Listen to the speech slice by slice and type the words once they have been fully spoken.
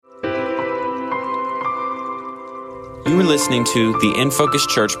You are listening to the In Focus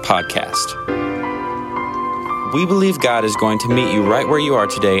Church podcast. We believe God is going to meet you right where you are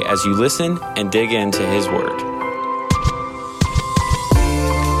today as you listen and dig into His Word.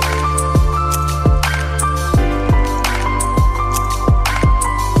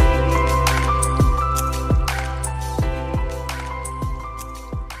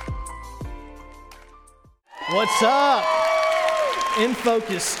 What's up, In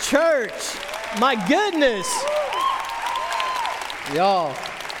Focus Church? My goodness. Y'all,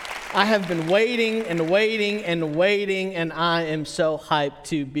 I have been waiting, and I am so hyped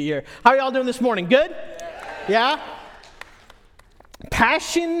to be here. How are y'all doing this morning? Good? Yeah?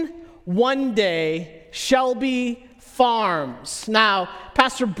 Passion One Day, Shelby Farms. Now,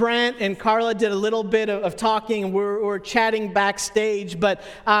 Pastor Brent and Carla did a little bit of talking, and we're chatting backstage, but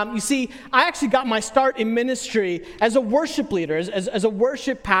you see, I actually got my start in ministry as a worship leader, as a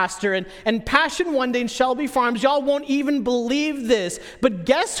worship pastor, and Passion One Day in Shelby Farms, y'all won't even believe this, but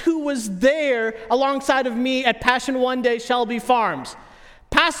guess who was there alongside of me at Passion One Day Shelby Farms?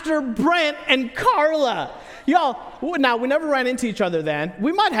 Pastor Brent and Carla. Y'all, now we never ran into each other then.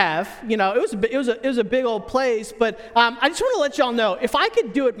 We might have, it was a big old place, but I just want to let y'all know, if I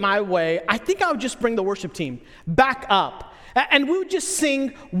could do it my way, I think I would just bring the worship team back up. And we would just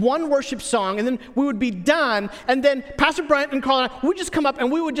sing one worship song, and then we would be done, and then Pastor Brent and Carla would just come up,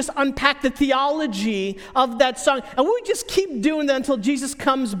 and we would just unpack the theology of that song, and we would just keep doing that until Jesus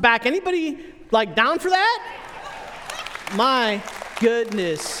comes back. Anybody, down for that? My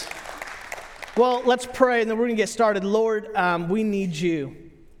goodness. Well, let's pray, and then we're going to get started. Lord, we need you.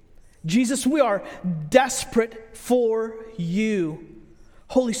 Jesus, we are desperate for you.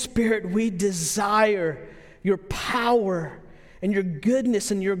 Holy Spirit, we desire your power and your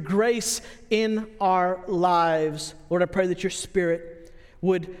goodness and your grace in our lives. Lord, I pray that your Spirit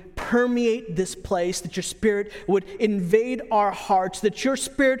would permeate this place, that your Spirit would invade our hearts, that your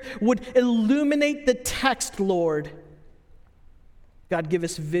Spirit would illuminate the text, Lord. God, give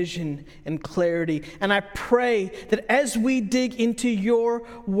us vision and clarity. And I pray that as we dig into your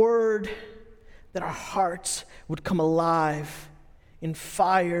word, that our hearts would come alive in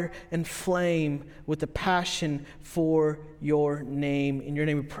fire and flame with the passion for your name. In your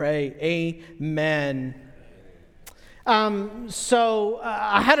name we pray. Amen.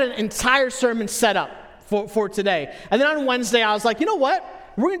 I had an entire sermon set up for today. And then on Wednesday, I was like, you know what?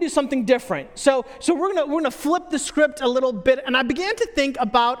 We're going to do something different. So we're going to flip the script a little bit, and I began to think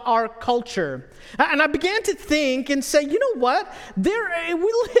about our culture. And I began to think and say, you know what? We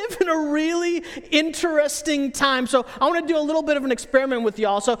live in a really interesting time. So I want to do a little bit of an experiment with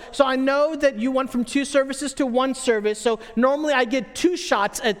y'all. So I know that you went from 2 services to 1 service. So normally I get 2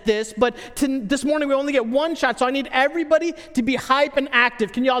 shots at this, but this morning we only get 1 shot. So I need everybody to be hype and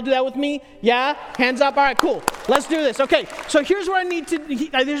active. Can y'all do that with me? Yeah? Hands up. All right, cool. Let's do this. Okay. So here's what I need you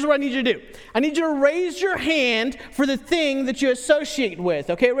to do. I need you to raise your hand for the thing that you associate with.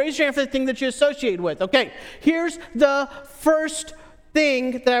 Okay? Raise your hand for the thing that you associate with. Okay, here's the first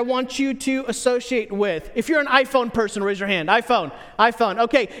thing that I want you to associate with. If you're an iPhone person, raise your hand. iPhone.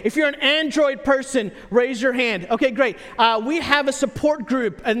 Okay, if you're an Android person, raise your hand. Okay, great. We have a support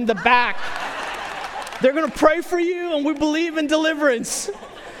group in the back. They're going to pray for you, and we believe in deliverance.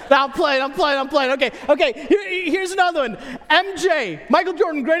 I'm playing. Okay. Here's another one. MJ, Michael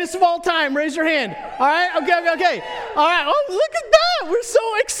Jordan, greatest of all time. Raise your hand. All right. Okay. All right. Oh, look at that. We're so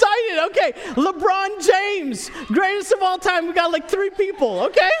excited. Okay. LeBron James, greatest of all time. We got 3 people.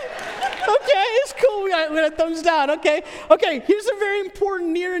 Okay. It's cool. We got a thumbs down. Okay. Here's a very important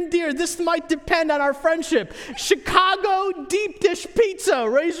near and dear. This might depend on our friendship. Chicago deep dish pizza.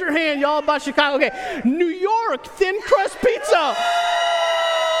 Raise your hand. Y'all about Chicago. Okay. New York thin crust pizza.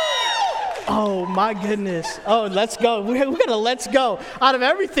 Oh, my goodness. Oh, let's go. We're going to let's go. Out of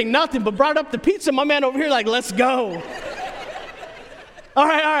everything, nothing, but brought up the pizza. My man over here let's go. All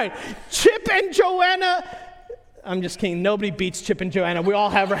right. Chip and Joanna. I'm just kidding. Nobody beats Chip and Joanna. We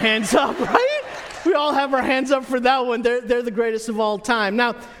all have our hands up, right? We all have our hands up for that one. They're the greatest of all time.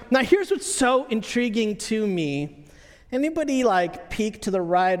 Now, here's what's so intriguing to me. Anybody peek to the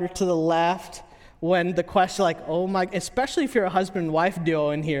right or to the left when the question oh my, especially if you're a husband and wife duo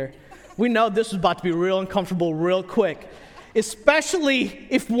in here. We know this is about to be real uncomfortable real quick, especially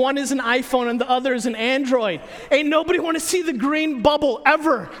if one is an iPhone and the other is an Android. Ain't nobody want to see the green bubble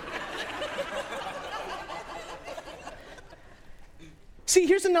ever. See,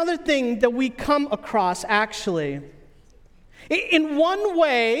 here's another thing that we come across actually. In one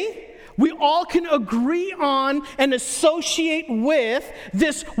way, we all can agree on and associate with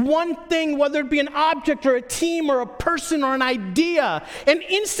this one thing, whether it be an object or a team or a person or an idea. And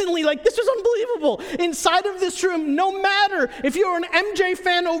instantly, like, this was unbelievable. Inside of this room, no matter if you're an MJ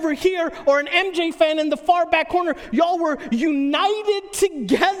fan over here or an MJ fan in the far back corner, y'all were united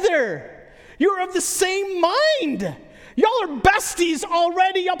together. You're of the same mind. Y'all are besties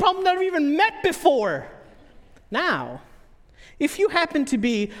already. Y'all probably never even met before. Now, if you happen to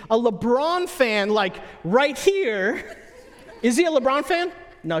be a LeBron fan, like right here, is he a LeBron fan?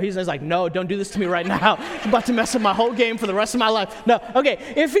 No, he's like, no, don't do this to me right now. It's about to mess up my whole game for the rest of my life. No, okay,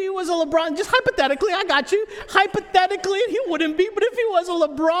 if he was a LeBron, just hypothetically, I got you. Hypothetically, he wouldn't be, but if he was a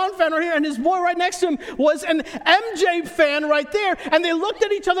LeBron fan right here and his boy right next to him was an MJ fan right there, and they looked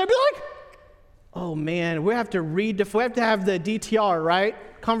at each other and be like, oh man, we have to have the DTR, right?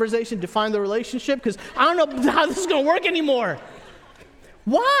 Conversation, define the relationship, because I don't know how this is going to work anymore.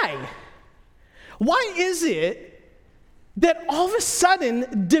 Why? Why is it that all of a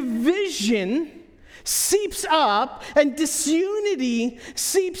sudden division seeps up and disunity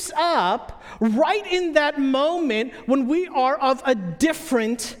seeps up right in that moment when we are of a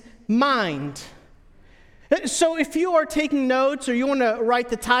different mind? So if you are taking notes or you want to write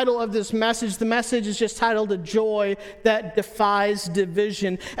the title of this message, the message is just titled "A Joy That Defies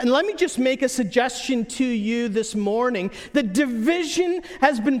Division." And let me just make a suggestion to you this morning. The division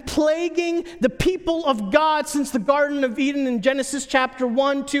has been plaguing the people of God since the Garden of Eden in Genesis chapter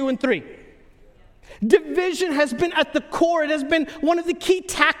 1, 2, and 3. Division has been at the core. It has been one of the key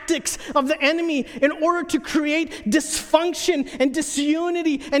tactics of the enemy in order to create dysfunction and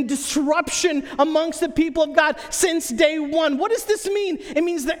disunity and disruption amongst the people of God since day one. What does this mean? It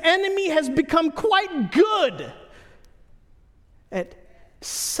means the enemy has become quite good at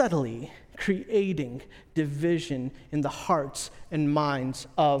subtly creating division in the hearts and minds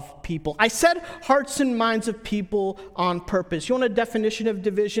of people. I said hearts and minds of people on purpose. You want a definition of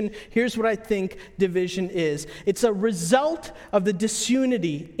division? Here's what I think division is. It's a result of the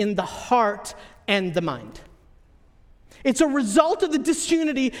disunity in the heart and the mind. It's a result of the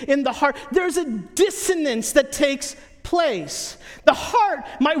disunity in the heart. There's a dissonance that takes place. The heart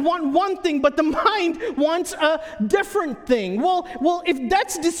might want one thing, but the mind wants a different thing. Well, if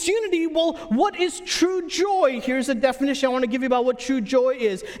that's disunity, what is true joy? Here's a definition I want to give you about what true joy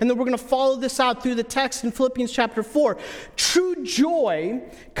is, and then we're going to follow this out through the text in Philippians chapter 4. True joy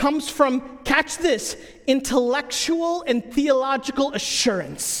comes from, catch this, intellectual and theological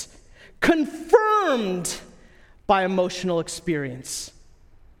assurance, confirmed by emotional experience.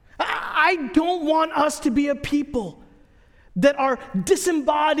 I don't want us to be a people that are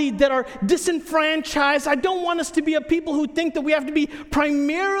disembodied, that are disenfranchised. I don't want us to be a people who think that we have to be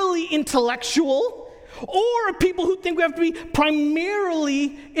primarily intellectual or a people who think we have to be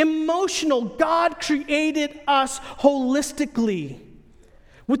primarily emotional. God created us holistically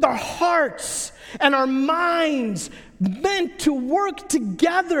with our hearts and our minds meant to work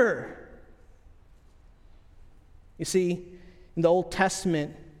together. You see, in the Old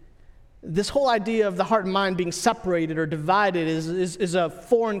Testament, this whole idea of the heart and mind being separated or divided is a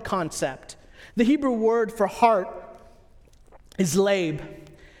foreign concept. The Hebrew word for heart is lab.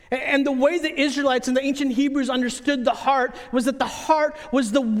 And the way the Israelites and the ancient Hebrews understood the heart was that the heart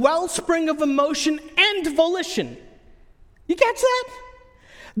was the wellspring of emotion and volition. You catch that?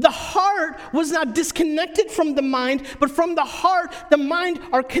 The heart was not disconnected from the mind, but from the heart, the mind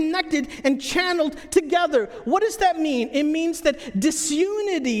are connected and channeled together. What does that mean? It means that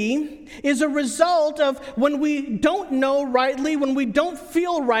disunity is a result of when we don't know rightly, when we don't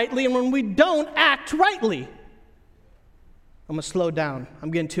feel rightly, and when we don't act rightly. I'm going to slow down.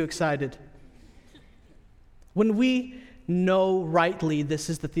 I'm getting too excited. When we know rightly, this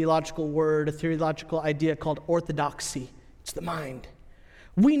is the theological word, a theological idea called orthodoxy. It's the mind.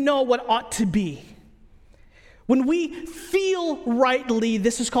 We know what ought to be. When we feel rightly,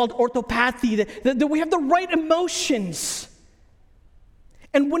 this is called orthopathy, that we have the right emotions.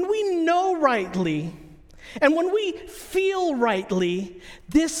 And when we know rightly, and when we feel rightly,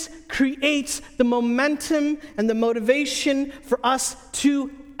 this creates the momentum and the motivation for us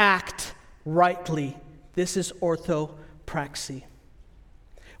to act rightly. This is orthopraxy.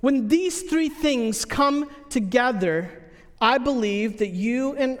 When these three things come together, I believe that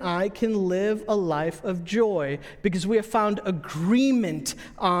you and I can live a life of joy because we have found agreement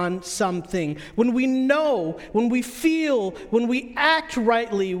on something. When we know, when we feel, when we act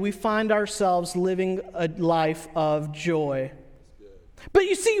rightly, we find ourselves living a life of joy. But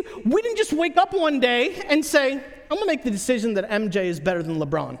you see, we didn't just wake up one day and say, I'm going to make the decision that MJ is better than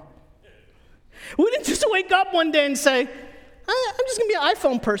LeBron. We didn't just wake up one day and say, I'm just going to be an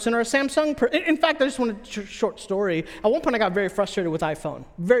iPhone person or a Samsung person. In fact, I just want a short story. At one point, I got very frustrated with iPhone.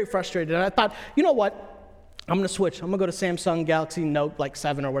 Very frustrated. And I thought, you know what? I'm going to switch. I'm going to go to Samsung Galaxy Note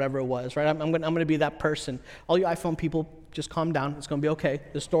 7 or whatever it was, right? I'm going to be that person. All you iPhone people, just calm down. It's going to be okay.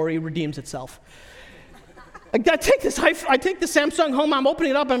 The story redeems itself. I take the Samsung home, I'm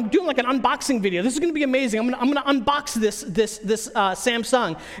opening it up, I'm doing like an unboxing video. This is going to be amazing. I'm going to unbox this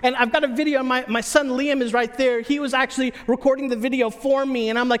Samsung. And I've got a video, my son Liam is right there. He was actually recording the video for me.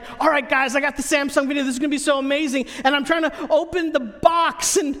 And I'm like, all right, guys, I got the Samsung video. This is going to be so amazing. And I'm trying to open the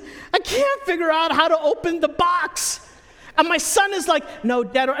box, and I can't figure out how to open the box. And my son is like, no,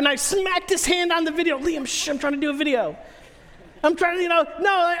 Dad. And I smacked his hand on the video. Liam, shh, I'm trying to do a video. I'm trying to,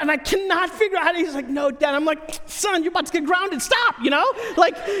 no, and I cannot figure out how to. He's like, no, Dad. I'm like, son, you're about to get grounded. Stop,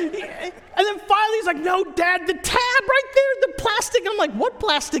 Like, and then finally he's like, no, Dad, the tab right there, the plastic. I'm like, what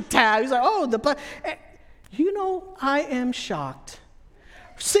plastic tab? He's like, oh, I am shocked.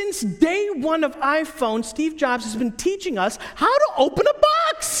 Since day one of iPhone, Steve Jobs has been teaching us how to open a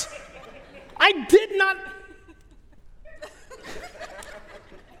box. I did not.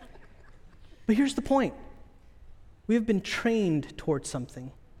 But here's the point. We have been trained towards something.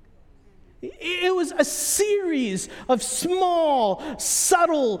 It was a series of small,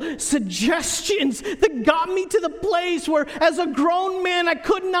 subtle suggestions that got me to the place where, as a grown man, I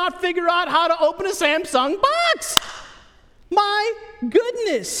could not figure out how to open a Samsung box. My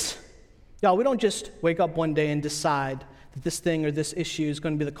goodness. Y'all, we don't just wake up one day and decide that this thing or this issue is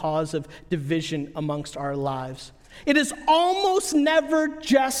going to be the cause of division amongst our lives. It is almost never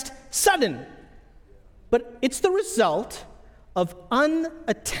just sudden. But it's the result of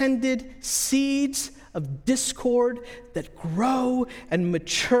unattended seeds of discord that grow and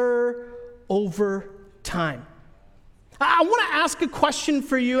mature over time. I want to ask a question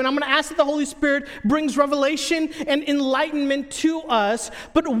for you, and I'm going to ask that the Holy Spirit brings revelation and enlightenment to us.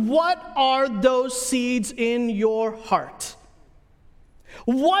 But what are those seeds in your heart?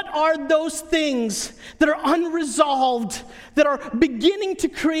 What are those things that are unresolved, that are beginning to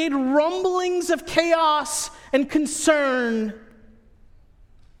create rumblings of chaos and concern?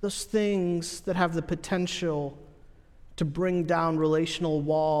 Those things that have the potential to bring down relational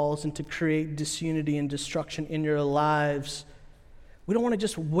walls and to create disunity and destruction in your lives. We don't want to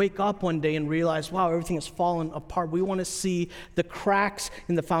just wake up one day and realize, wow, everything has fallen apart. We want to see the cracks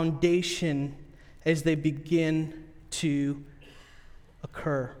in the foundation as they begin to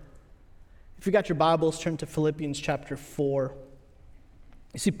occur. If you got your Bibles, turn to Philippians chapter 4.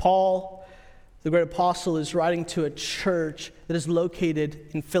 You see, Paul, the great apostle, is writing to a church that is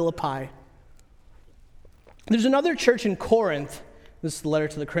located in Philippi. There's another church in Corinth. This is the letter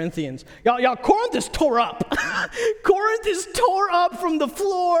to the Corinthians. Y'all, Corinth is tore up. Corinth is tore up from the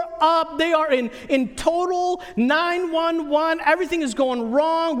floor up. They are in total 911. Everything is going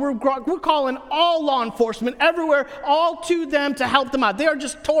wrong. We're calling all law enforcement everywhere, all to them to help them out. They are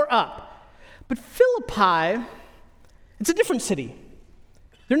just tore up. But Philippi, it's a different city.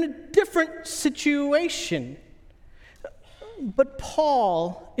 They're in a different situation. But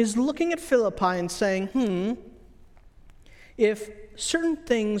Paul is looking at Philippi and saying, if certain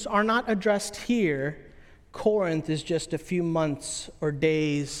things are not addressed here, Corinth is just a few months or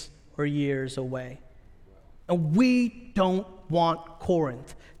days or years away. And we don't want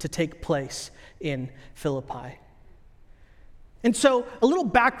Corinth to take place in Philippi. And so a little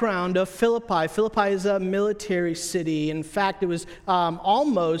background of Philippi. Philippi is a military city. In fact, it was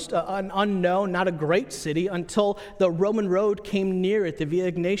almost an unknown, not a great city, until the Roman road came near it, the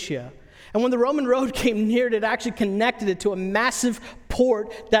Via Egnatia. And when the Roman road came near it, it actually connected it to a massive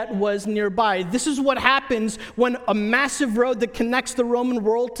port that was nearby. This is what happens when a massive road that connects the Roman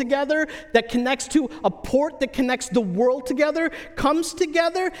world together, that connects to a port that connects the world together, comes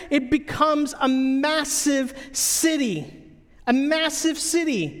together. It becomes a massive city. A massive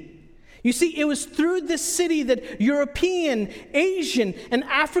city. You see, it was through this city that European, Asian, and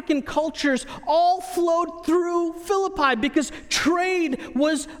African cultures all flowed through Philippi because trade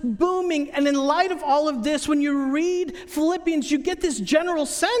was booming. And in light of all of this, when you read Philippians, you get this general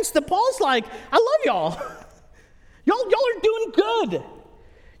sense that Paul's like, I love y'all. Y'all are doing good.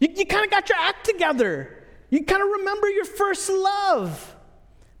 You kind of got your act together. You kind of remember your first love.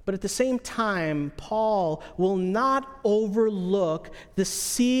 But at the same time, Paul will not overlook the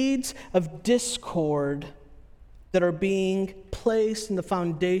seeds of discord that are being placed in the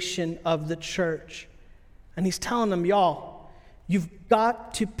foundation of the church. And he's telling them, y'all, you've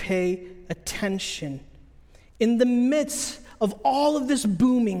got to pay attention. In the midst of all of this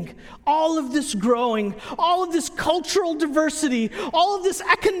booming, all of this growing, all of this cultural diversity, all of this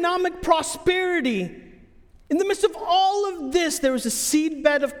economic prosperity, In the midst of all of this, there was a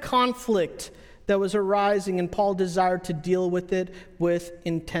seedbed of conflict that was arising, and Paul desired to deal with it with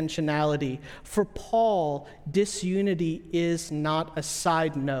intentionality. For Paul, disunity is not a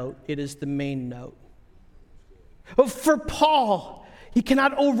side note, it is the main note. For Paul, he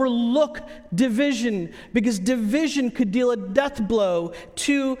cannot overlook division, because division could deal a death blow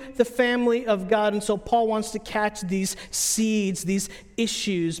to the family of God. And so Paul wants to catch these seeds, these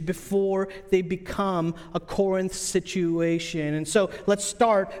issues, before they become a Corinth situation. And so let's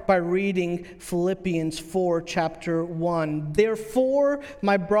start by reading Philippians 4, chapter 1. Therefore,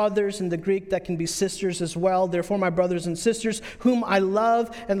 my brothers, in the Greek that can be sisters as well, therefore, my brothers and sisters, whom I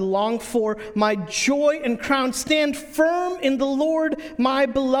love and long for, my joy and crown, stand firm in the Lord, my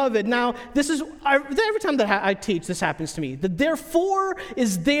beloved. Now, every time that I teach, this happens to me. The therefore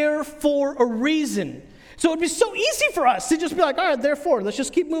is there for a reason. So it'd be so easy for us to just be like, all right, therefore, let's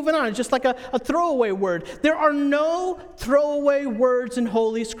just keep moving on. It's just like a throwaway word. There are no throwaway words in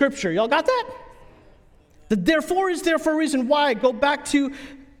Holy Scripture. Y'all got that? The therefore is there for a reason. Why? Go back to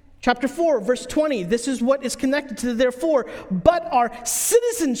chapter 4, verse 20. This is what is connected to the therefore. But our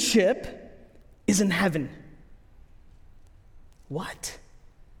citizenship is in heaven. What?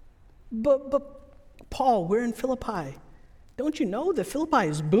 But Paul, we're in Philippi. Don't you know that Philippi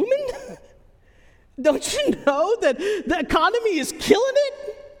is booming? Don't you know that the economy is killing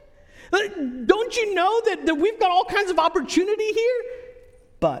it? Don't you know that we've got all kinds of opportunity here?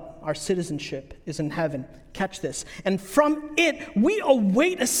 But our citizenship is in heaven. Catch this. And from it, we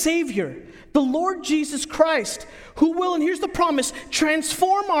await a Savior, the Lord Jesus Christ, who will, and here's the promise,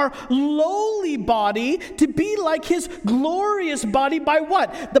 transform our lowly body to be like his glorious body by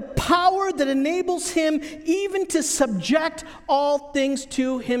what? The power that enables him even to subject all things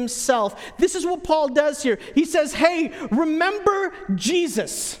to himself. This is what Paul does here. He says, hey, remember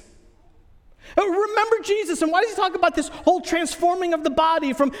Jesus. Remember Jesus. And why does he talk about this whole transforming of the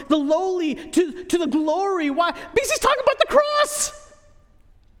body from the lowly to the glory? Why? Because he's talking about the cross.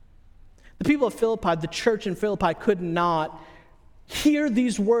 The people of Philippi, the church in Philippi, could not hear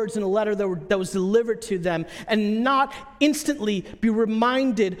these words in a letter that was delivered to them and not instantly be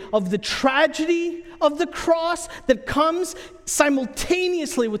reminded of the tragedy of the cross that comes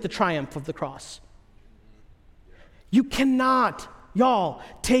simultaneously with the triumph of the cross. You cannot, y'all,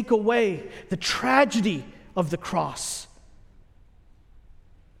 take away the tragedy of the cross.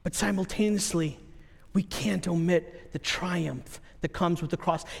 But simultaneously, we can't omit the triumph that comes with the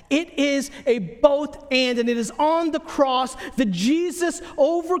cross. It is a both and it is on the cross that Jesus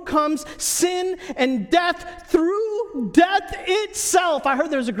overcomes sin and death through death itself. I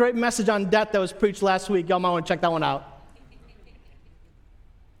heard there was a great message on death that was preached last week. Y'all might want to check that one out.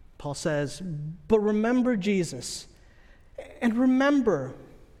 Paul says, but remember Jesus. And remember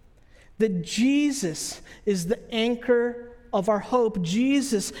that Jesus is the anchor of our hope.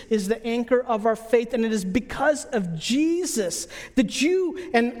 Jesus is the anchor of our faith. And it is because of Jesus that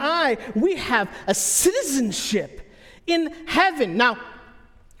you and I, we have a citizenship in heaven. Now,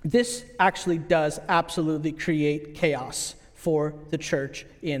 this actually does absolutely create chaos for the church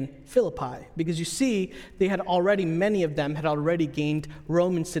in Philippi. Because you see, many of them had already gained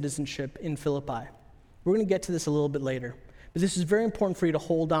Roman citizenship in Philippi. We're going to get to this a little bit later. But this is very important for you to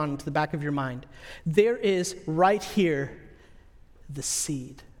hold on to the back of your mind. There is right here the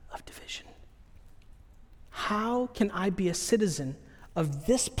seed of division. How can I be a citizen of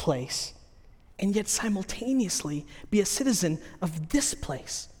this place and yet simultaneously be a citizen of this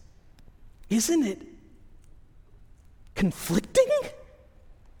place? Isn't it conflicting?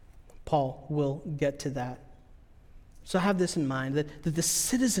 Paul will get to that. So have this in mind, that the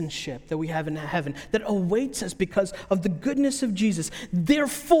citizenship that we have in heaven that awaits us because of the goodness of Jesus.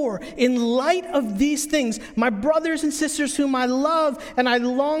 Therefore, in light of these things, my brothers and sisters whom I love and I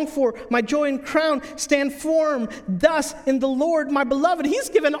long for, my joy and crown, stand firm thus in the Lord, my beloved. He's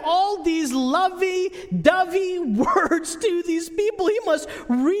given all these lovey-dovey words to these people. He must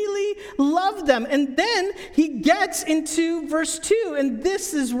really love them. And then he gets into verse 2, and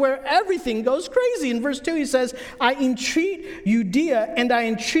this is where everything goes crazy. In verse 2, he says, I entreat Judea and I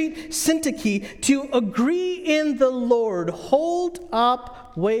entreat Syntyche to agree in the Lord. Hold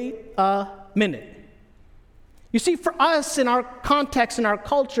up, wait a minute. You see, for us, in our context, in our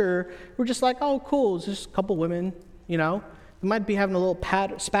culture, we're just like, oh, cool, it's just a couple women, you know. We might be having a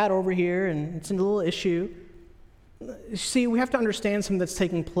little spat over here, and it's a little issue. You see, we have to understand something that's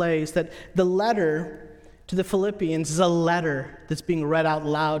taking place, that the letter to the Philippians is a letter that's being read out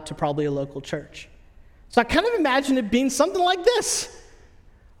loud to probably a local church. So I kind of imagine it being something like this.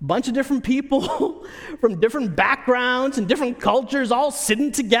 bunch of different people from different backgrounds and different cultures all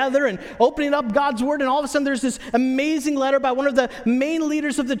sitting together and opening up God's word, and all of a sudden there's this amazing letter by one of the main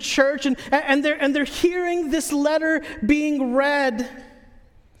leaders of the church, and they're hearing this letter being read.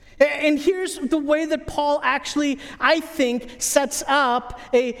 And here's the way that Paul actually, I think, sets up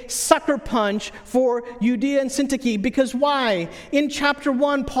a sucker punch for Judea and Syntyche. Because why? In chapter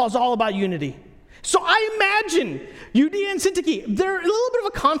 1, Paul's all about unity. So I imagine Judea and Syntyche, they're a little bit of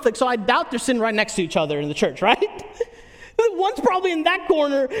a conflict, so I doubt they're sitting right next to each other in the church, right? One's probably in that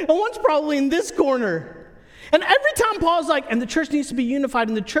corner, and one's probably in this corner. And every time Paul's like, and the church needs to be unified,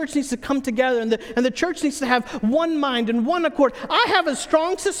 and the church needs to come together, and the church needs to have one mind and one accord, I have a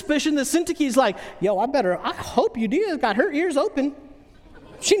strong suspicion that Syntyche's like, I hope Judea's got her ears open.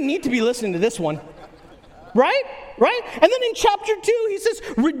 She needs to be listening to this one. Right? And then in chapter 2, he says,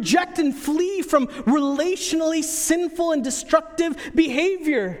 reject and flee from relationally sinful and destructive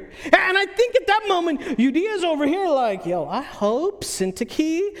behavior. And I think at that moment, Judea's over here like, I hope,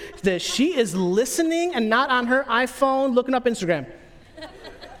 Syntyche, that she is listening and not on her iPhone looking up Instagram.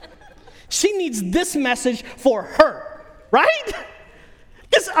 She needs this message for her, right?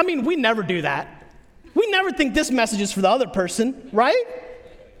 Because, we never do that. We never think this message is for the other person, right?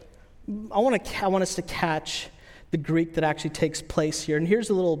 I want us to catch the Greek that actually takes place here. And here's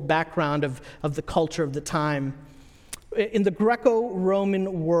a little background of the culture of the time. In the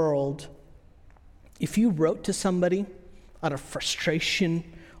Greco-Roman world, if you wrote to somebody out of frustration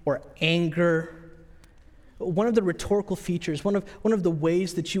or anger, one of the rhetorical features, one of the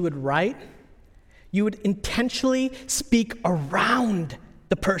ways that you would write, you would intentionally speak around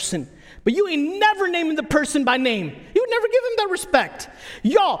the person. But you ain't never naming the person by name. You would never give him that respect.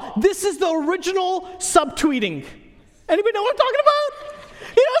 Y'all, this is the original subtweeting. Anybody know what I'm talking about?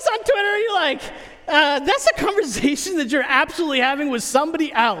 It's on Twitter, you're like, that's a conversation that you're absolutely having with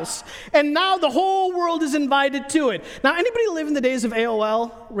somebody else. And now the whole world is invited to it. Now, anybody live in the days of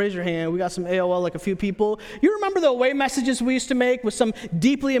AOL? Raise your hand. We got some AOL, like a few people. You remember the away messages we used to make with some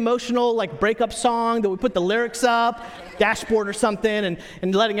deeply emotional, like, breakup song that we put the lyrics up, dashboard or something,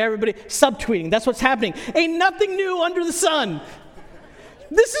 and letting everybody, subtweeting. That's what's happening. Ain't nothing new under the sun.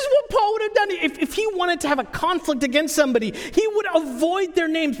 This is what Paul would have done. If he wanted to have a conflict against somebody, he would avoid their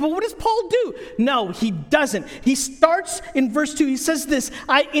names. But what does Paul do? No, he doesn't. He starts in verse 2. He says this,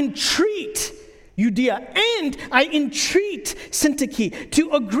 I entreat Judea and I entreat Syntyche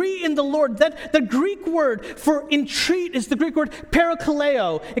to agree in the Lord. That the Greek word for entreat is the Greek word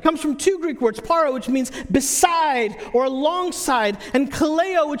parakaleo. It comes from two Greek words, para, which means beside or alongside, and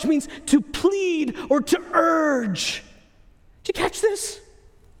kaleo, which means to plead or to urge. Did you catch this?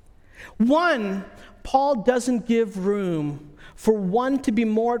 One, Paul doesn't give room for one to be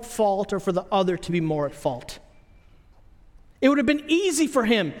more at fault or for the other to be more at fault. It would have been easy for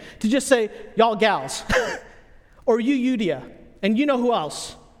him to just say, y'all gals, or you Judea, and you know who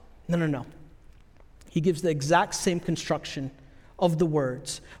else. No. He gives the exact same construction of the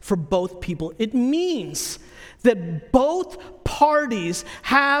words for both people. It means that both parties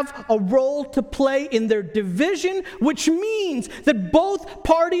have a role to play in their division, which means that both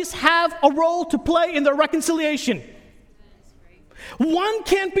parties have a role to play in their reconciliation. One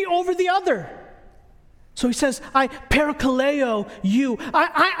can't be over the other. So he says, I parakaleo you.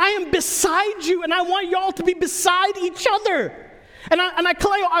 I am beside you, and I want y'all to be beside each other. And I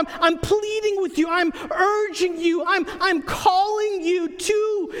kaleo, I'm pleading with you. I'm urging you. I'm calling you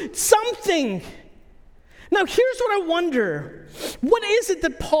to something. Now, here's what I wonder. What is it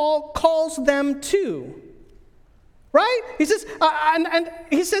that Paul calls them to? Right? He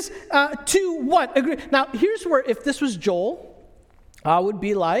says, to what? Agree. Now, here's where, if this was Joel, I would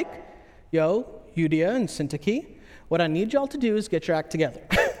be like, Judea and Syntyche, what I need y'all to do is get your act together.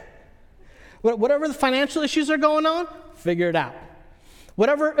 Whatever the financial issues are going on, figure it out.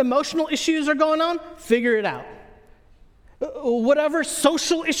 Whatever emotional issues are going on, figure it out. Whatever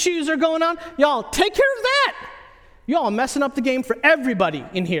social issues are going on, y'all take care of that. Y'all are messing up the game for everybody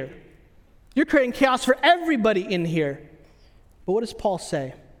in here. You're creating chaos for everybody in here. But what does Paul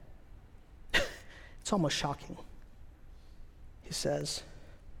say? It's almost shocking. He says,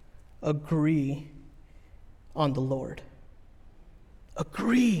 agree on the Lord.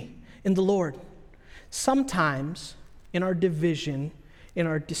 Agree in the Lord. Sometimes in our division, in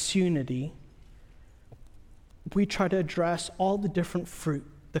our disunity, we try to address all the different fruit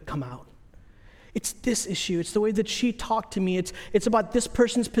that come out. It's this issue. It's the way that she talked to me. It's about this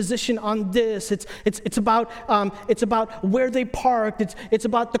person's position on this. It's about where they parked. It's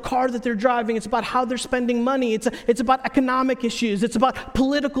about the car that they're driving. It's about how they're spending money. It's about economic issues. It's about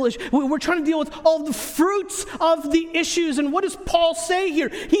political issues. We're trying to deal with all the fruits of the issues. And what does Paul say here?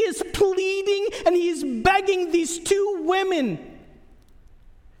 He is pleading and he is begging these two women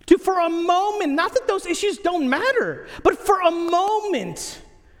to, for a moment, not that those issues don't matter, but for a moment,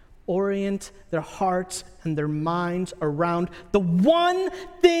 orient their hearts and their minds around the one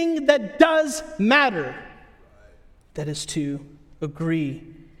thing that does matter. That is to agree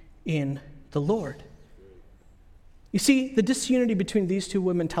in the Lord. You see, the disunity between these two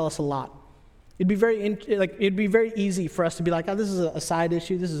women tell us a lot. It'd be very easy for us to be like, oh, this is a side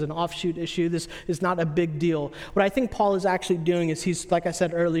issue, this is an offshoot issue, this is not a big deal. What I think Paul is actually doing is he's, like I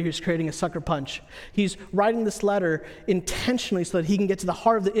said earlier, he's creating a sucker punch. He's writing this letter intentionally so that he can get to the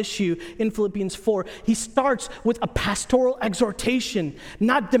heart of the issue in Philippians 4. He starts with a pastoral exhortation,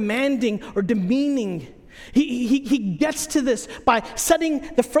 not demanding or demeaning. He gets to this by setting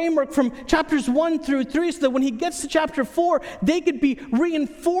the framework from chapters 1 through 3 so that when he gets to chapter 4, they could be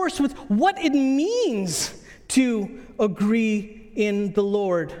reinforced with what it means to agree in the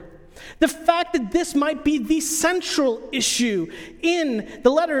Lord. The fact that this might be the central issue in the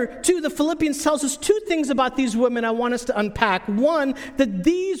letter to the Philippians tells us two things about these women I want us to unpack. One, that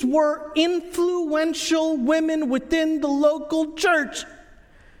these were influential women within the local church.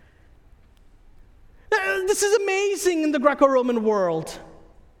 This is amazing in the Greco-Roman world.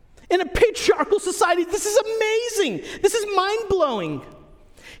 In a patriarchal society, this is amazing. This is mind-blowing.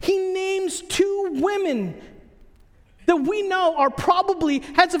 He names two women that we know are probably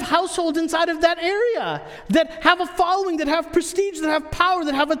heads of households inside of that area, that have a following, that have prestige, that have power,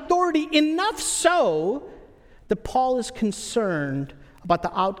 that have authority, enough so that Paul is concerned about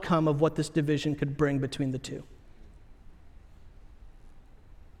the outcome of what this division could bring between the two.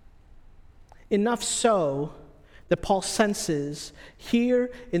 Enough so that Paul senses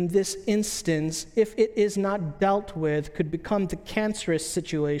here in this instance, if it is not dealt with, could become the cancerous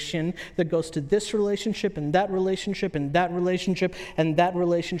situation that goes to this relationship and that relationship and that relationship and that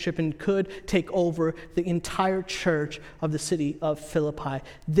relationship and could take over the entire church of the city of Philippi.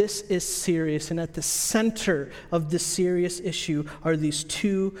 This is serious, and at the center of this serious issue are these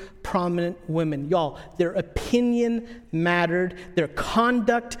two prominent women. Y'all, their opinion mattered, their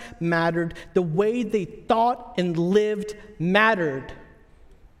conduct mattered, the way they thought and lived mattered.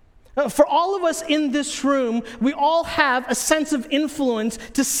 For all of us in this room, we all have a sense of influence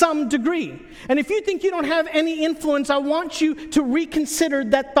to some degree. And if you think you don't have any influence, I want you to reconsider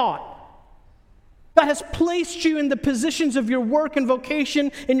that thought. God has placed you in the positions of your work and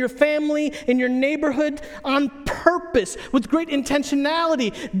vocation, in your family, in your neighborhood, on purpose, with great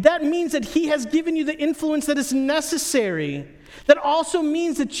intentionality. That means that He has given you the influence that is necessary. That also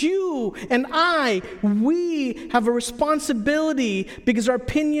means that you and we have a responsibility because our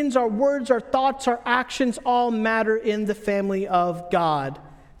opinions, our words, our thoughts, our actions all matter in the family of God.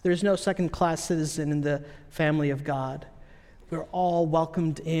 There's no second-class citizen in the family of God. We're all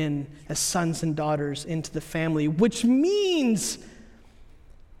welcomed in as sons and daughters into the family, which means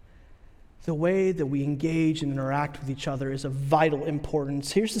the way that we engage and interact with each other is of vital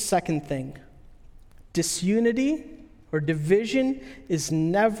importance. Here's the second thing. Disunity or division is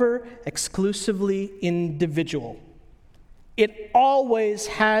never exclusively individual. It always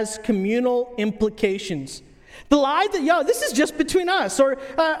has communal implications. The lie that, this is just between us, or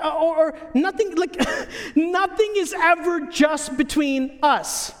nothing, nothing is ever just between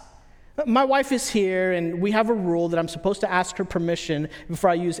us. My wife is here, and we have a rule that I'm supposed to ask her permission before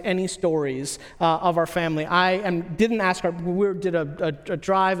I use any stories of our family. Didn't ask her. We did a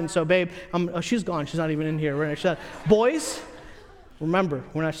drive, and so, babe, she's gone. She's not even in here. Boys, remember,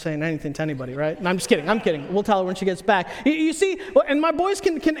 we're not saying anything to anybody, right? And I'm just kidding. I'm kidding. We'll tell her when she gets back. You see, and my boys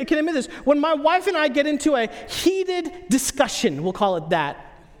can admit this. When my wife and I get into a heated discussion, we'll call it that,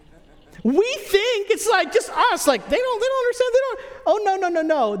 we think it's like just us, like they don't understand, Oh,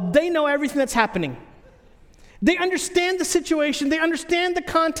 no. They know everything that's happening. They understand the situation. They understand the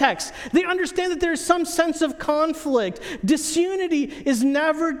context. They understand that there is some sense of conflict. Disunity is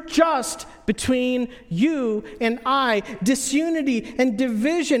never just between you and I. Disunity and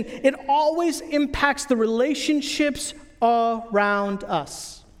division, it always impacts the relationships around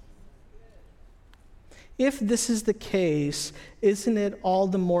us. If this is the case, isn't it all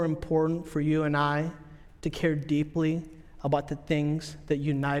the more important for you and I to care deeply about the things that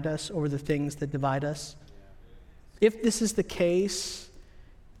unite us over the things that divide us? If this is the case,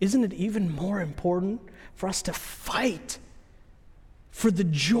 isn't it even more important for us to fight for the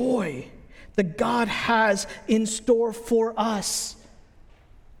joy that God has in store for us.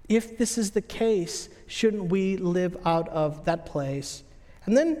 If this is the case, shouldn't we live out of that place?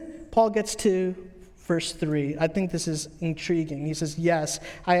 And then Paul gets to verse 3. I think this is intriguing. He says, yes,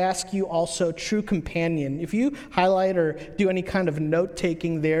 I ask you also, true companion. If you highlight or do any kind of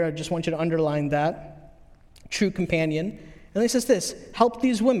note-taking there, I just want you to underline that. True companion. And he says this, help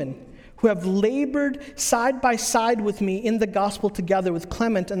these women who have labored side by side with me in the gospel together with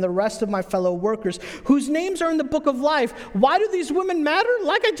Clement and the rest of my fellow workers, whose names are in the book of life. Why do these women matter?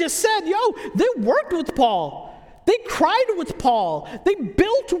 Like I just said, they worked with Paul. They cried with Paul. They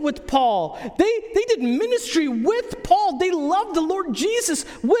built with Paul. They did ministry with Paul. They loved the Lord Jesus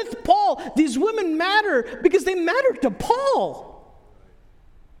with Paul. These women matter because they matter to Paul.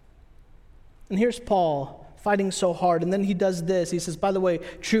 And here's Paul fighting so hard. And then he does this. He says, by the way,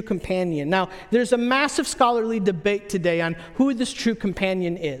 true companion. Now, there's a massive scholarly debate today on who this true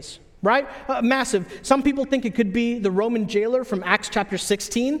companion is, right? Massive. Some people think it could be the Roman jailer from Acts chapter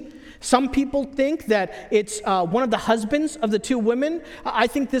 16. Some people think that it's one of the husbands of the two women. I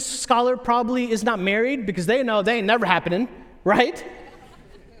think this scholar probably is not married because they know they ain't never happening, right?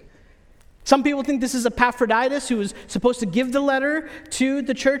 Some people think this is Epaphroditus, who was supposed to give the letter to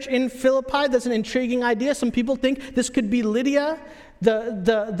the church in Philippi. That's an intriguing idea. Some people think this could be Lydia,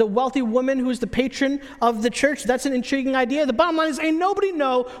 the wealthy woman who is the patron of the church. That's an intriguing idea. The bottom line is, ain't nobody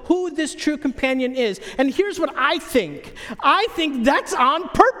know who this true companion is. And here's what I think. I think that's on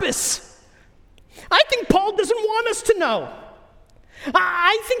purpose. I think Paul doesn't want us to know.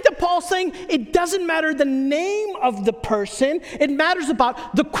 I think that Paul's saying it doesn't matter the name of the person. It matters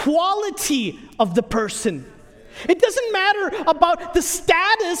about the quality of the person. It doesn't matter about the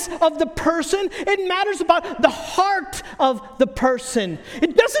status of the person. It matters about the heart of the person.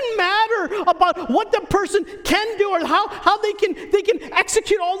 It doesn't matter about what the person can do or how they can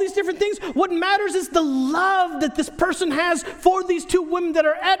execute all these different things. What matters is the love that this person has for these two women that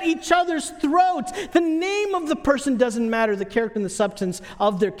are at each other's throats. The name of the person doesn't matter. The character and the substance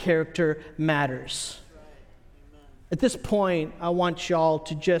of their character matters. At this point, I want y'all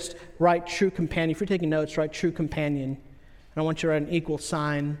to just write true companion. If you're taking notes, write true companion. And I want you to write an equal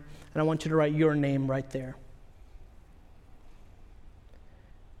sign. And I want you to write your name right there.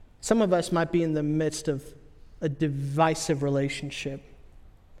 Some of us might be in the midst of a divisive relationship.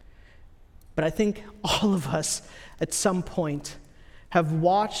 But I think all of us at some point have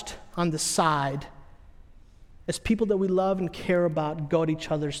watched on the side as people that we love and care about go at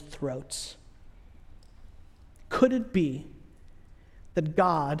each other's throats. Could it be that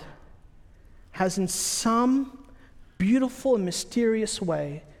God has in some beautiful and mysterious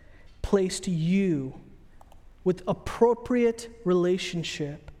way placed you with appropriate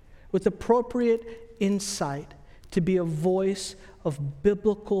relationship, with appropriate insight to be a voice of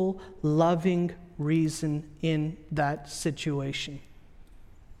biblical, loving reason in that situation?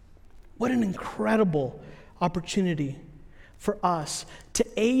 What an incredible opportunity for us to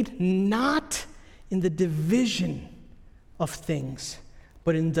aid not in the division of things,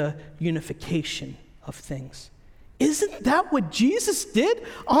 but in the unification of things. Isn't that what Jesus did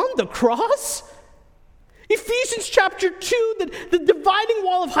on the cross? Ephesians chapter 2, the dividing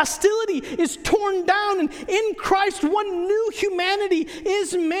wall of hostility is torn down, and in Christ one new humanity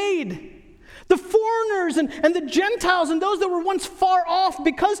is made. The foreigners and the Gentiles and those that were once far off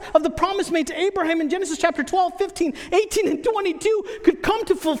because of the promise made to Abraham in Genesis chapter 12, 15, 18, and 22 could come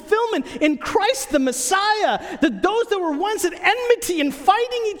to fulfillment in Christ the Messiah. That those that were once at enmity and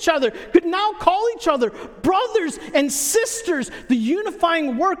fighting each other could now call each other brothers and sisters. The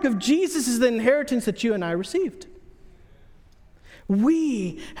unifying work of Jesus is the inheritance that you and I received.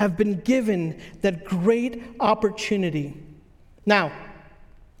 We have been given that great opportunity. Now,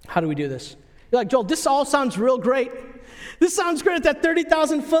 how do we do this? You're like, Joel, this all sounds real great. This sounds great at that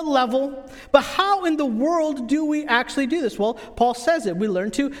 30,000 foot level, but how in the world do we actually do this? Well, Paul says it. We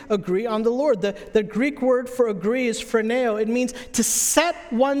learn to agree on the Lord. The Greek word for agree is phroneo. It means to set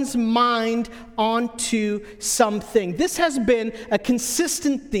one's mind onto something. This has been a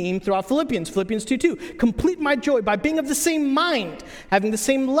consistent theme throughout Philippians 2:2. Complete my joy by being of the same mind, having the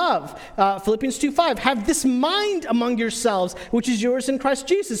same love. Philippians 2:5. Have this mind among yourselves, which is yours in Christ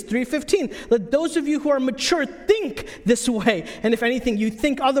Jesus. 3:15. Let those of you who are mature think this way. And if anything you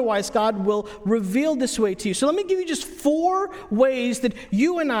think otherwise, God will reveal this way to you. So let me give you just 4 ways that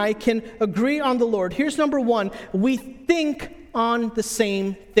you and I can agree on the Lord. Here's number 1. We think on the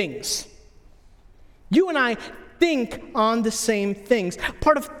same things. You and I think on the same things.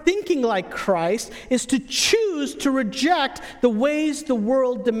 Part of thinking like Christ is to choose to reject the ways the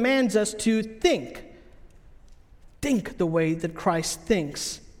world demands us to think. Think the way that Christ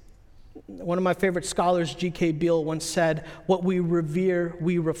thinks. One of my favorite scholars, G.K. Beale, once said, "What we revere,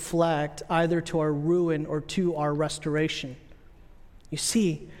 we reflect, either to our ruin or to our restoration." You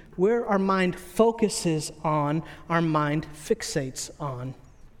see, where our mind focuses on, our mind fixates on.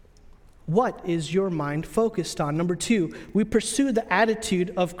 What is your mind focused on? Number 2, we pursue the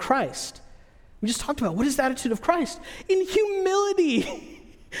attitude of Christ. We just talked about, what is the attitude of Christ? In humility,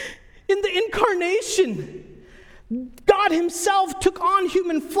 in the incarnation. God himself took on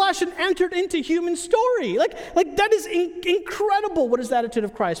human flesh and entered into human story. Like that is incredible. What is the attitude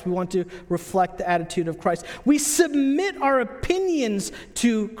of Christ? We want to reflect the attitude of Christ. We submit our opinions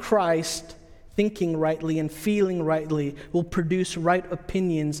to Christ. Thinking rightly and feeling rightly will produce right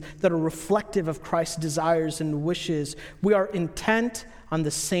opinions that are reflective of Christ's desires and wishes. We are intent on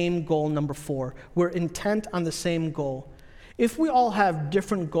the same goal, number 4. We're intent on the same goal. If we all have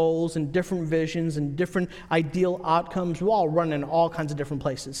different goals and different visions and different ideal outcomes, we'll all run in all kinds of different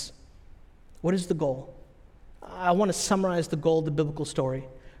places. What is the goal? I want to summarize the goal of the biblical story.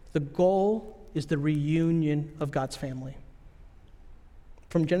 The goal is the reunion of God's family.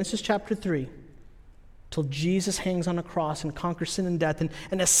 From Genesis chapter 3 till Jesus hangs on a cross and conquers sin and death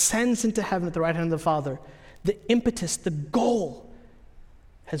and ascends into heaven at the right hand of the Father, the impetus, the goal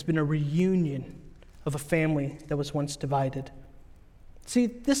has been a reunion of a family that was once divided. See,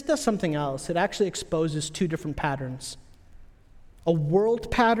 this does something else. It actually exposes 2 different patterns. A world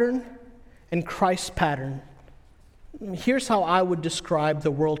pattern and Christ's pattern. Here's how I would describe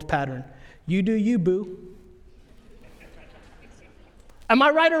the world pattern. You do you, boo. Am I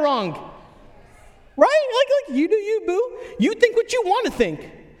right or wrong? Right? Like you do you, boo. You think what you want to think.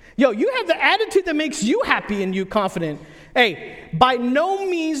 Yo, you have the attitude that makes you happy and you confident. Hey, by no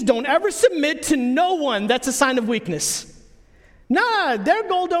means don't ever submit to no one. That's a sign of weakness. Nah, their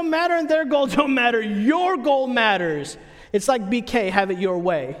goal don't matter and their goal don't matter. Your goal matters. It's like BK, have it your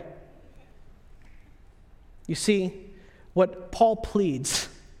way. You see, what Paul pleads,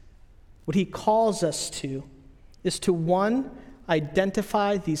 what he calls us to, is to 1,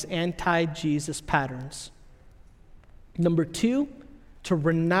 identify these anti-Jesus patterns. Number 2, to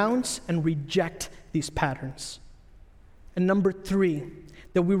renounce and reject these patterns. And number 3,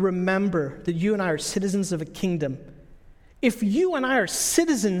 that we remember that you and I are citizens of a kingdom. If you and I are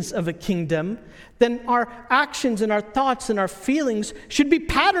citizens of a kingdom, then our actions and our thoughts and our feelings should be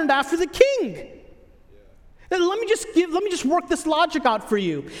patterned after the king. And let me just work this logic out for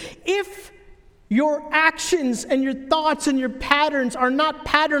you. If your actions and your thoughts and your patterns are not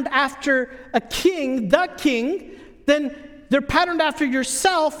patterned after a king, the king, then they're patterned after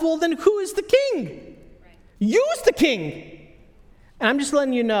yourself. Well, then who is the king? You's the king. And I'm just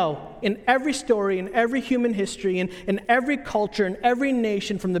letting you know, in every story, in every human history, in every culture, in every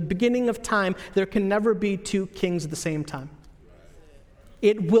nation, from the beginning of time, there can never be 2 kings at the same time.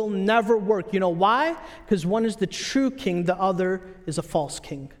 It will never work. You know why? Because one is the true king, the other is a false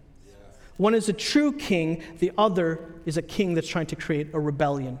king. One is a true king, the other is a king that's trying to create a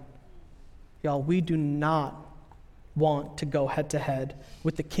rebellion. Y'all, we do not want to go head to head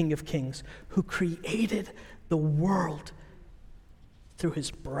with the King of Kings who created the world through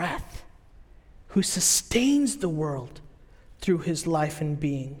his breath, who sustains the world through his life and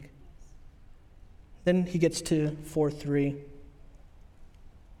being. Then he gets to 4:3.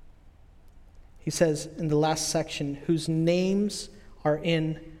 He says in the last section, whose names are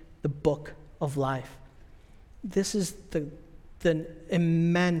in the book of life. This is the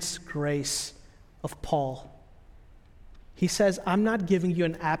immense grace of Paul. He says, I'm not giving you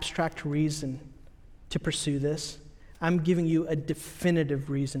an abstract reason to pursue this. I'm giving you a definitive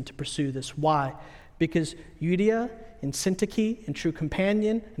reason to pursue this. Why? Because Euodia and Syntyche and True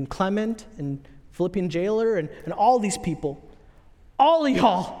Companion and Clement and Philippian jailer and all these people, all of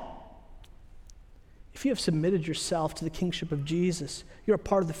y'all, if you have submitted yourself to the kingship of Jesus, you're a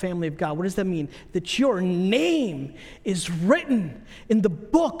part of the family of God. What does that mean? That your name is written in the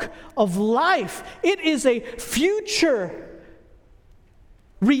book of life. It is a future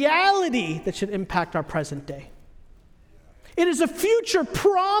reality that should impact our present day. It is a future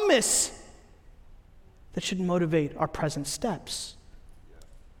promise that should motivate our present steps.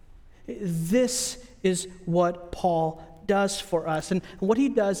 This is what Paul does for us. And what he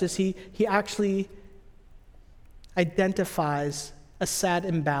does is he actually identifies a sad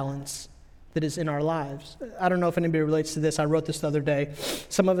imbalance that is in our lives. I don't know if anybody relates to this. I wrote this the other day.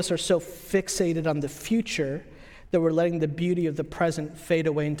 Some of us are so fixated on the future that we're letting the beauty of the present fade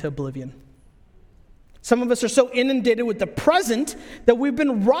away into oblivion. Some of us are so inundated with the present that we've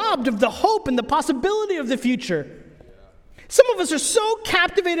been robbed of the hope and the possibility of the future. Some of us are so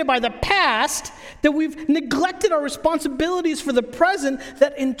captivated by the past that we've neglected our responsibilities for the present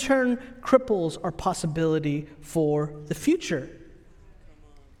that in turn cripples our possibility for the future.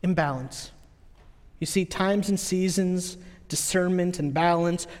 Imbalance. You see, times and seasons, discernment and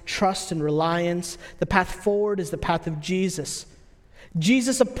balance, trust and reliance. The path forward is the path of Jesus.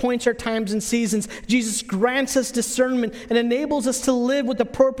 Jesus appoints our times and seasons. Jesus grants us discernment and enables us to live with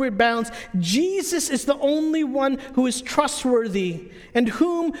appropriate balance. Jesus is the only one who is trustworthy and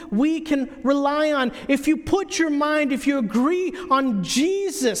whom we can rely on. If you put your mind, if you agree on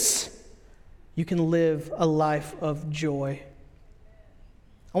Jesus, you can live a life of joy.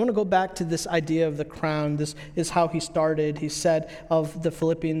 I want to go back to this idea of the crown. This is how he started. He said of the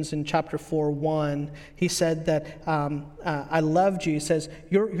Philippians in chapter 4:1, he said that I loved you. He says,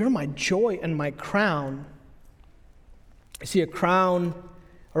 you're my joy and my crown. You see, a crown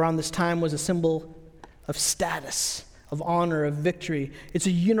around this time was a symbol of status, of honor, of victory. It's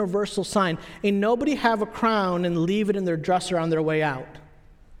a universal sign. Ain't nobody have a crown and leave it in their dresser on their way out.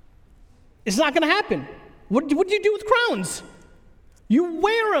 It's not going to happen. What do you do with crowns? You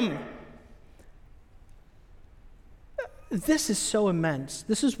wear them. This is so immense.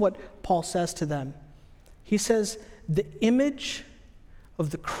 This is what Paul says to them. He says the image of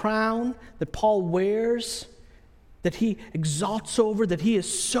the crown that Paul wears, that he exalts over, that he is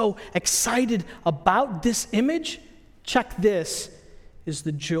so excited about this image, check this, is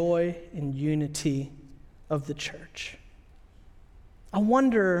the joy and unity of the church. I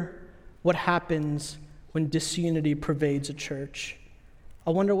wonder what happens when disunity pervades a church. I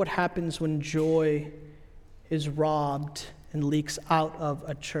wonder what happens when joy is robbed and leaks out of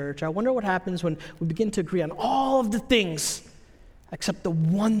a church. I wonder what happens when we begin to agree on all of the things except the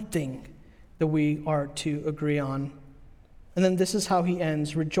one thing that we are to agree on. And then this is how he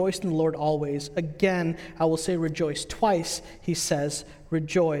ends. Rejoice in the Lord always. Again, I will say rejoice. Twice he says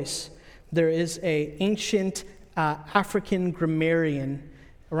rejoice. There is an ancient African grammarian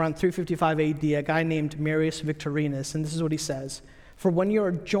around 355 AD, a guy named Marius Victorinus, and this is what he says. For when you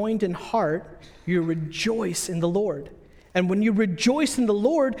are joined in heart, you rejoice in the Lord. And when you rejoice in the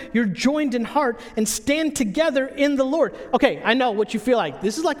Lord, you're joined in heart and stand together in the Lord. Okay, I know what you feel like.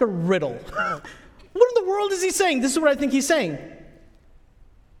 This is like a riddle. What in the world is he saying? This is what I think he's saying.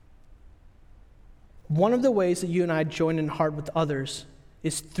 One of the ways that you and I join in heart with others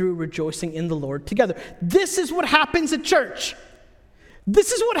is through rejoicing in the Lord together. This is what happens at church.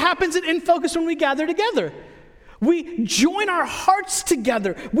 This is what happens at In Focus when we gather together. We join our hearts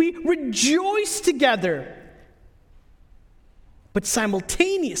together. We rejoice together. But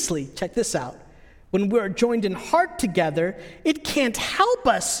simultaneously, check this out, when we are joined in heart together, it can't help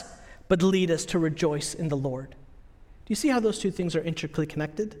us but lead us to rejoice in the Lord. Do you see how those two things are intricately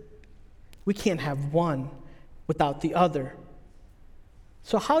connected? We can't have one without the other.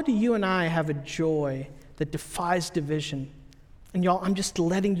 So how do you and I have a joy that defies division? And y'all, I'm just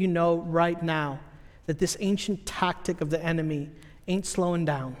letting you know right now that this ancient tactic of the enemy ain't slowing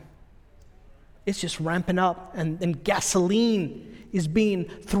down. It's just ramping up, and gasoline is being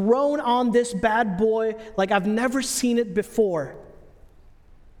thrown on this bad boy like I've never seen it before.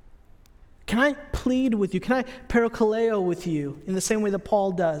 Can I plead with you? Can I parakaleo with you in the same way that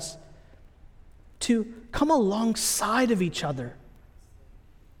Paul does? To come alongside of each other.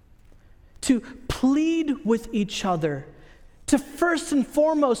 To plead with each other. To first and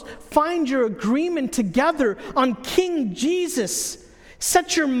foremost find your agreement together on King Jesus.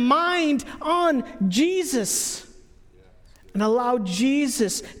 Set your mind on Jesus. And allow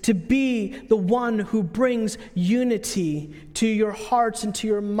Jesus to be the one who brings unity to your hearts and to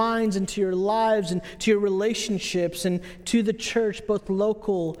your minds and to your lives and to your relationships and to the church, both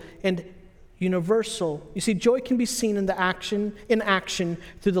local and universal. You see, joy can be seen in action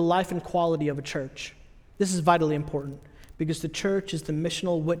through the life and quality of a church. This is vitally important because the church is the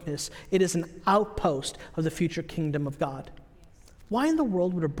missional witness. It is an outpost of the future kingdom of God. Why in the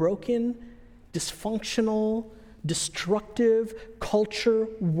world would a broken, dysfunctional, destructive culture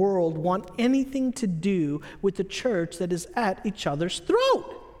world want anything to do with the church that is at each other's throat?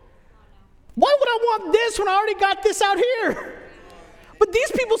 Why would I want this when I already got this out here? But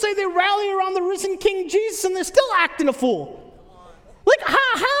these people say they rally around the risen King Jesus and they're still acting a fool. Like,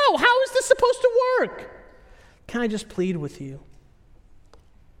 how? How is this supposed to work? Can I just plead with you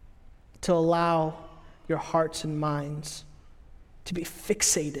to allow your hearts and minds to be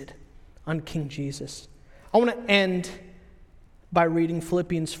fixated on King Jesus? I want to end by reading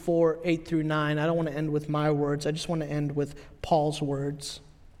Philippians 4, 8 through 9. I don't want to end with my words. I just want to end with Paul's words.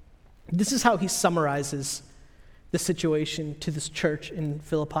 This is how he summarizes the situation to this church in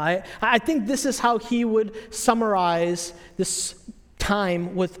Philippi. I think this is how he would summarize this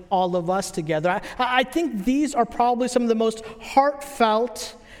time with all of us together. I think these are probably some of the most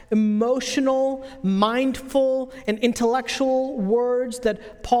heartfelt, emotional, mindful, and intellectual words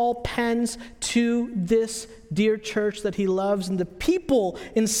that Paul pens to this dear church that he loves and the people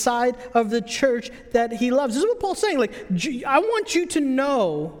inside of the church that he loves. This is what Paul's saying. Like, I want you to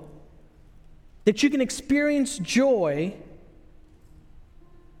know that you can experience joy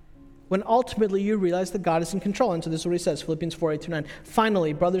when ultimately you realize that God is in control. And so this is what he says, Philippians 4:8-9.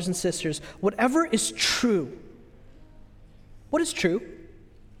 Finally, brothers and sisters, whatever is true, what is true?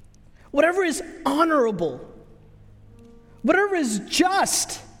 Whatever is honorable, whatever is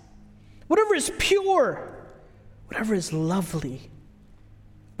just, whatever is pure, whatever is lovely,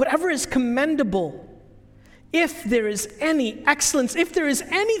 whatever is commendable, if there is any excellence, if there is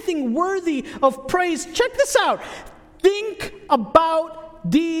anything worthy of praise, check this out. Think about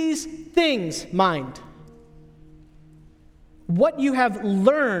these things, mind. What you have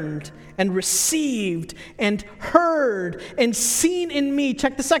learned and received and heard and seen in me,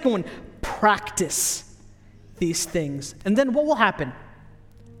 check the second one, practice these things. And then what will happen?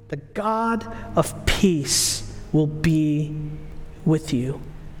 The God of peace will be with you.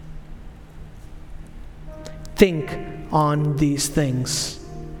 Think on these things.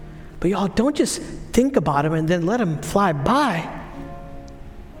 But y'all, don't just think about them and then let them fly by.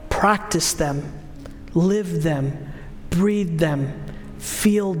 Practice them, live them, breathe them,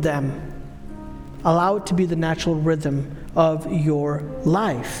 feel them. Allow it to be the natural rhythm of your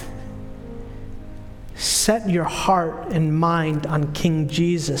life. Set your heart and mind on King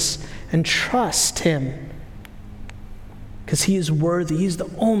Jesus and trust him, because he is worthy. He's the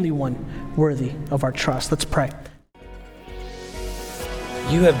only one worthy of our trust. Let's pray.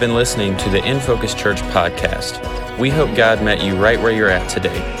 You have been listening to the In Focus Church podcast. We hope God met you right where you're at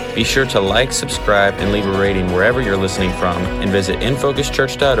today. Be sure to like, subscribe, and leave a rating wherever you're listening from, and visit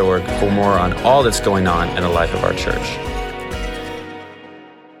infocuschurch.org for more on all that's going on in the life of our church.